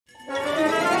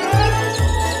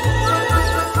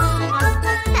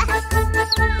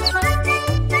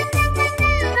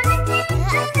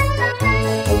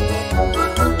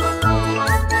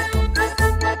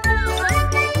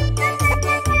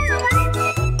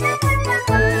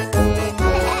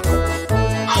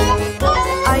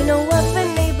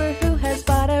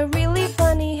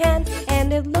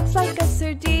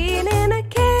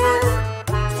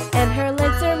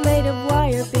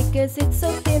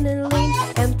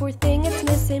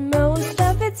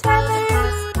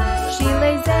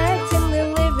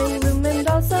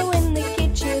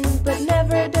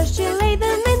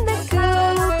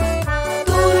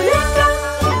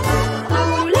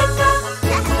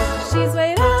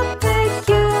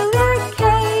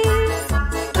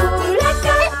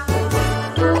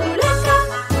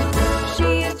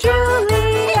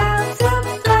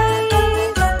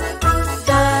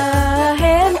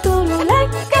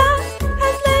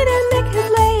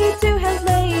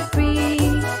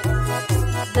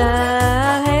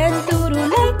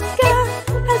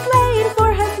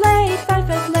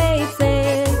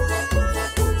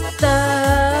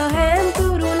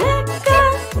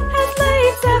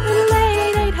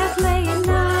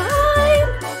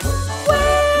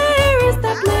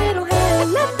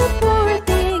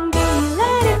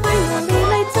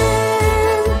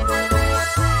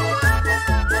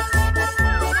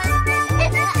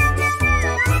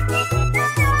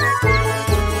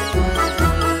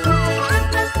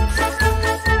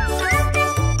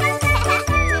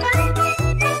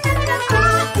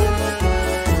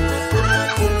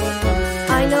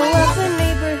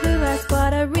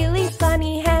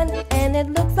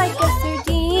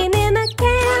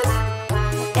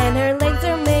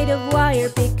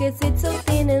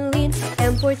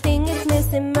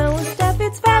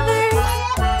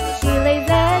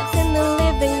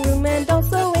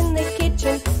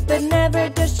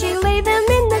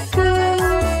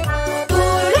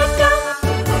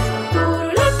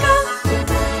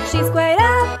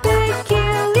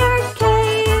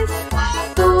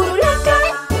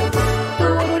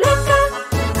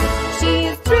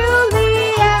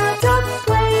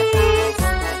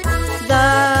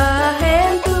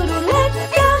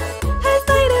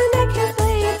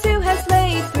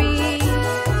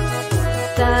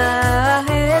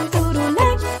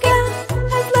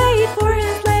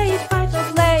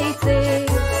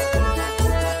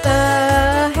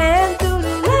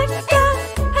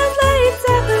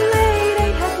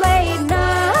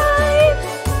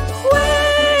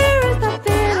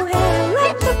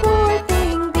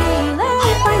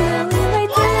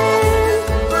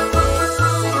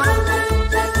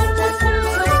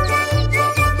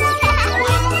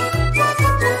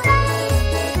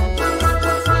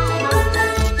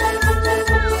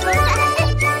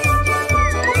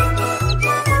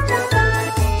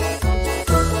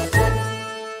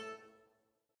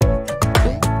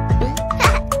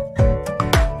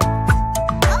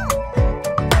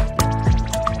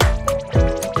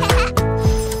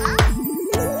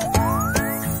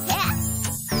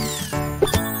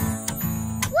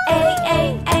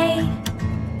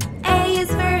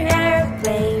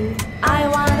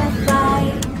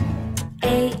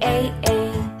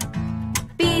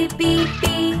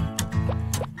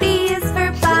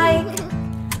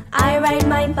ride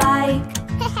my bike.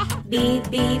 B,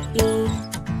 B, B.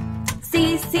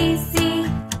 C, C, C.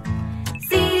 C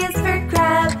is for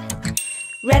crab.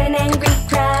 Red and angry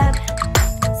crab.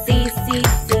 C, C,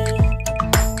 C.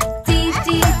 D, D,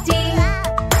 D.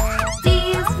 D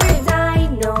is for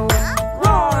dino.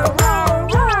 Roar, roar,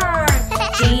 roar.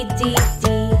 D, D, D.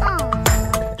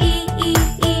 E, E,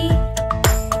 E.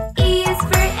 E is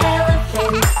for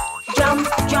elephant. Jump,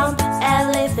 jump,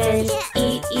 elephant.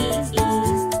 E, E, E.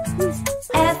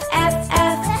 F, F,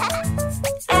 F.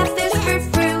 F is for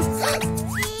fruit.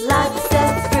 Lots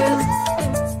of fruit.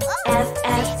 F,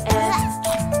 F, F.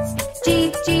 G,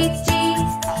 G, G.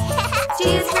 G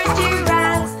is for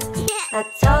giraffe. A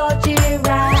tall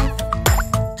giraffe.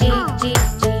 G, G,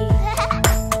 G.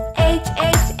 H,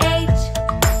 H, H.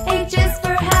 H is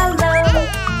for hello.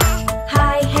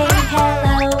 Hi, hey,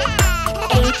 hello.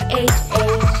 H, H,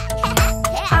 H.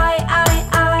 I,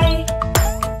 I.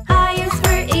 I is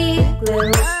for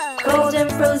igloo. Cold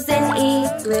and frozen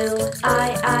igloo. I.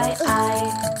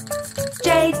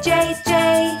 J, J, J.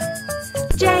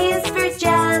 J is for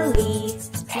jelly.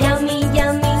 Yummy,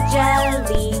 yummy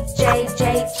jelly. J, J,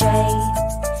 J.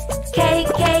 K,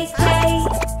 K, K.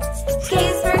 K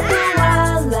is for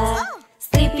koala.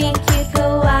 Sleeping cute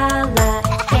koala.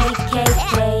 K, K,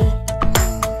 K.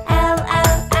 L,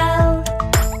 L, L.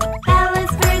 L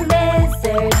is for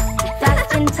lizard.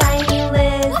 Fast and tiny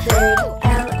lizard.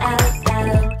 L, L, L.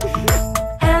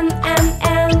 M, M,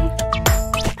 M.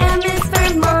 M is for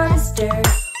monster.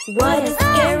 What a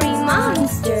scary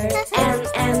monster. M,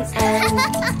 M, M.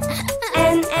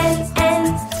 N, N, N.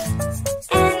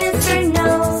 N is for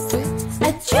nose.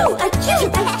 Achoo, achoo,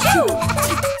 achoo.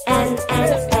 N,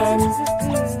 N, N.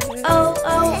 O,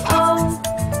 O, O.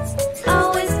 O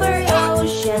is for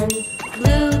ocean.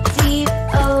 Blue, deep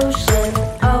ocean.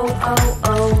 O, O,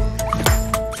 O.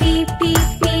 P, P,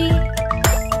 P.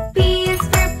 P is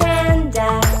for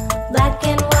panda. Black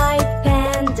and white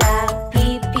panda. P,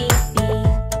 P, P.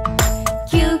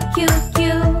 Q, Q, Q.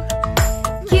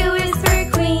 Q is for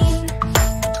queen.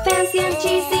 Fancy and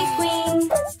cheesy queen.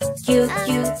 Q, Q,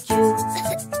 Q.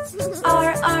 R,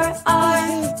 R, R.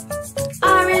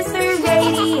 R is for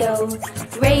radio.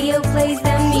 Radio plays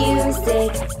the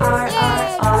music. R, R,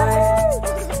 R.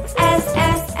 S,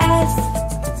 S, S.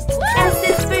 S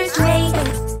is for snake.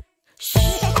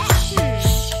 Shh, shh,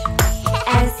 shh.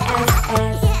 S, S,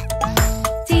 S.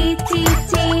 T, T,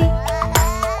 T.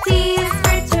 T is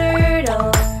for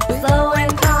turtle. Slow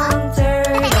and calm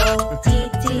turtle. T,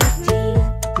 T, T.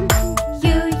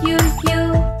 U, U, U.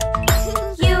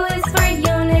 U is for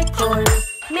unicorn.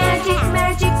 Magic,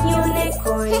 magic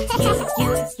unicorn. U,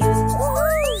 U, U.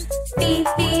 V,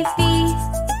 V, V.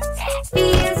 V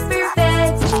is for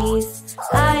veggies.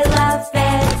 I love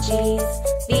veggies.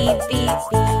 V, V,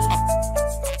 V.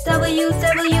 W,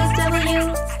 W, W.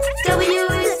 W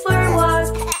is for walk.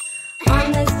 On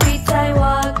the streets I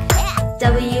walk.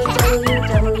 W, W,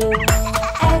 W.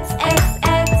 X, X,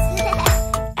 X.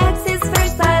 X is for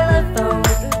xylophone.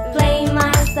 Play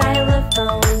my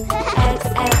xylophone. X,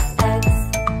 X, X.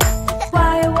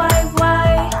 Y, Y,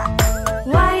 Y.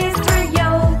 Y is for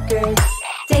yogurt.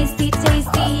 Tasty,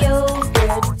 tasty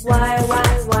yogurt. Y, Y,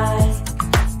 Y.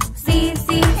 Z, Z,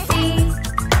 Z.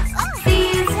 Z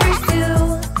is for zoo.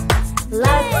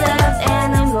 Lots of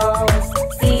animals.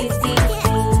 Z, Z, Z.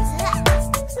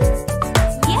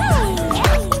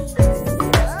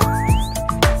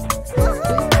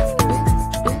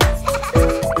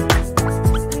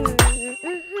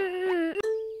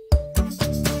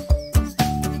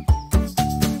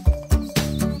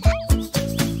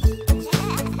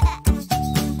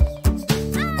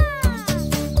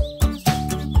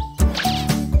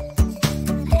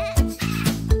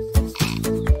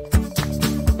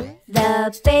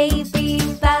 The baby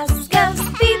bus goes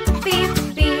beep, beep,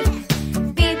 beep.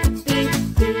 Beep, beep,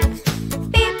 beep.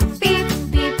 Beep, beep,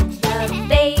 beep. The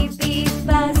baby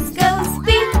bus goes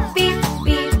beep, beep,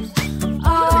 beep.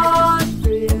 All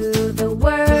through the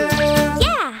world.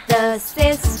 Yeah! The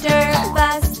sister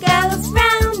bus goes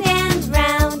round and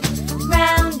round.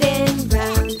 Round and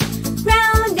round.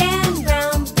 Round and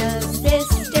round. The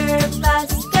sister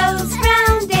bus goes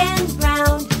round and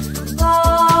round.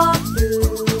 All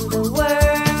through the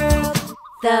world.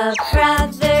 The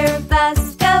brother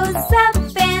bus goes up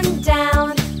and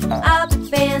down. Up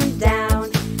and down.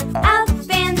 Up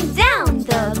and down.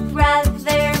 The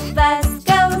brother bus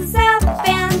goes up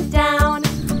and down.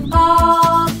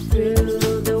 All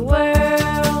through the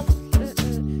world.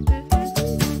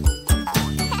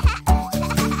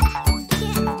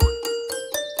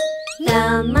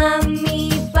 The mummy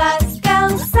bus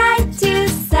goes side to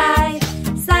side.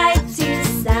 Side to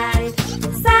side.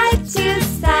 Side to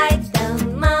side. The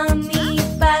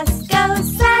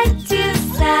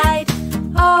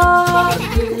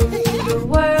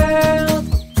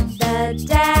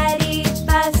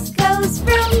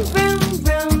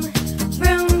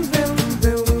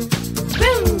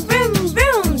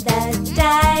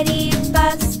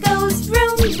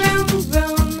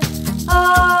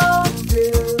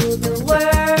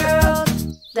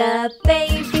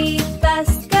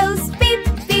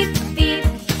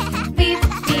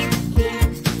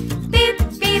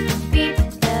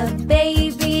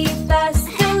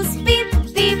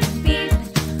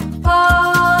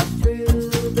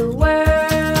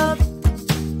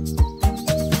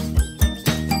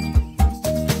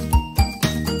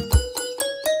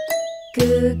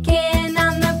Cuquin.